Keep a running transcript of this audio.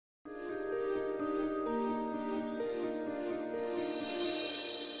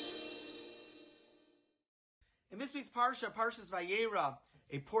this week's Parsha, Parshas Vayera,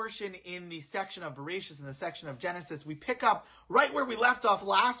 a portion in the section of Bereshis, in the section of Genesis, we pick up right where we left off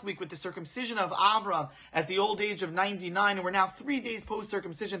last week with the circumcision of Avram at the old age of 99, and we're now 3 days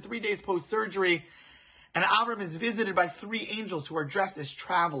post-circumcision, 3 days post-surgery, and Avram is visited by 3 angels who are dressed as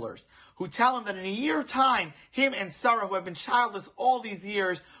travelers, who tell him that in a year's time, him and Sarah, who have been childless all these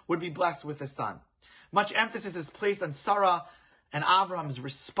years, would be blessed with a son. Much emphasis is placed on Sarah and Avram's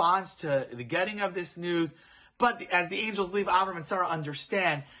response to the getting of this news. But as the angels leave, Avram and Sarah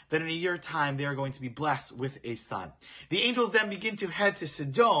understand that in a year's time, they are going to be blessed with a son. The angels then begin to head to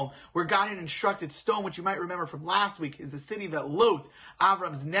Sodom, where God had instructed Sodom, which you might remember from last week, is the city that Lot,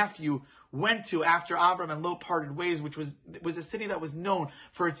 Avram's nephew, went to after Avram and Lot parted ways, which was a city that was known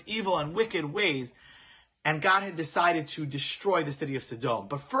for its evil and wicked ways. And God had decided to destroy the city of Sodom.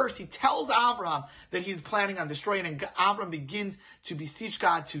 But first, he tells Avram that he's planning on destroying, and Avram begins to beseech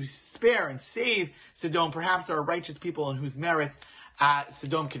God to spare and save Sodom. Perhaps there are righteous people in whose merit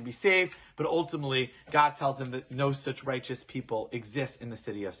Sodom can be saved, but ultimately, God tells him that no such righteous people exist in the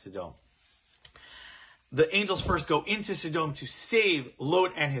city of Sodom. The angels first go into Sodom to save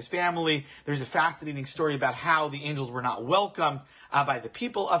Lot and his family. There's a fascinating story about how the angels were not welcomed by the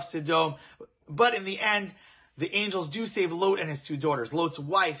people of Sodom. But in the end, the angels do save Lot and his 2 daughters. Lot's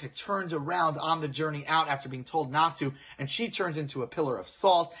wife had turned around on the journey out after being told not to, and she turns into a pillar of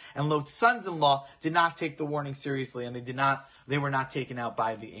salt. And Lot's sons-in-law did not take the warning seriously, and they were not taken out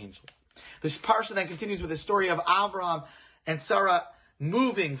by the angels. This parsha then continues with the story of Avram and Sarah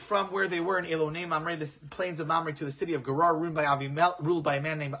moving from where they were in Elonei Mamre, the plains of Mamre, to the city of Gerar, ruled by a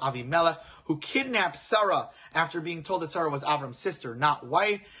man named Avimelech, who kidnapped Sarah after being told that Sarah was Avram's sister, not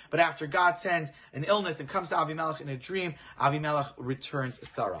wife. But after God sends an illness and comes to Avimelech in a dream, Avimelech returns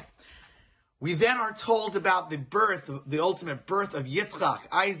Sarah. We then are told about the ultimate birth of Yitzchak,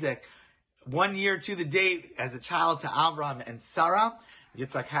 Isaac, 1 year to the date as a child to Avram and Sarah.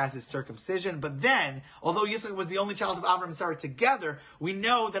 Yitzchak has his circumcision, but then, although Yitzchak was the only child of Avram and Sarah together, we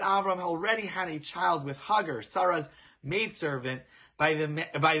know that Avram already had a child with Hagar, Sarah's maidservant, by the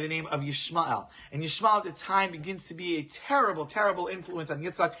name of Yishmael. And Yishmael at the time begins to be a terrible, terrible influence on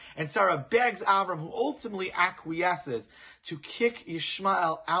Yitzchak, and Sarah begs Avram, who ultimately acquiesces, to kick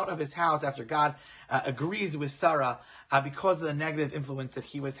Yishmael out of his house after God agrees with Sarah because of the negative influence that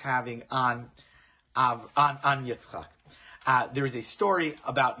he was having on Yitzchak. There is a story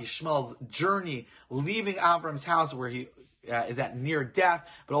about Yishmael's journey leaving Avram's house where he is at near death,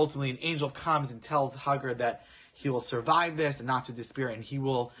 but ultimately an angel comes and tells Hagar that he will survive this and not to despair, and he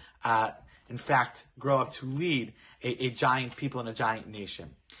will, in fact, grow up to lead a giant people and a giant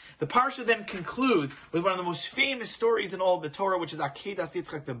nation. The Parsha then concludes with one of the most famous stories in all of the Torah, which is Akedas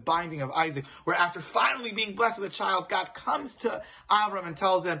Yitzchak, the binding of Isaac, where after finally being blessed with a child, God comes to Avram and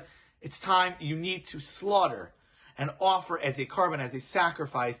tells him, it's time, you need to slaughter and offer as a carbon, as a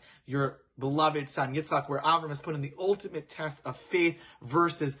sacrifice, your beloved son Yitzchak, where Avram is put in the ultimate test of faith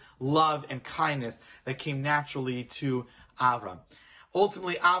versus love and kindness that came naturally to Avram.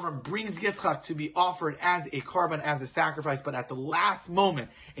 Ultimately, Avram brings Yitzchak to be offered as a carbon, as a sacrifice, but at the last moment,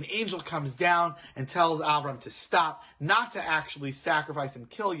 an angel comes down and tells Avram to stop, not to actually sacrifice and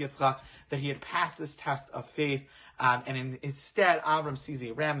kill Yitzchak, that he had passed this test of faith, and instead, Avram sees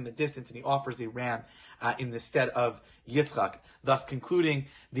a ram in the distance, and he offers a ram in the stead of Yitzchak, thus concluding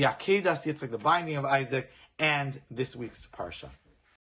the Akedas Yitzchak, the binding of Isaac, and this week's Parsha.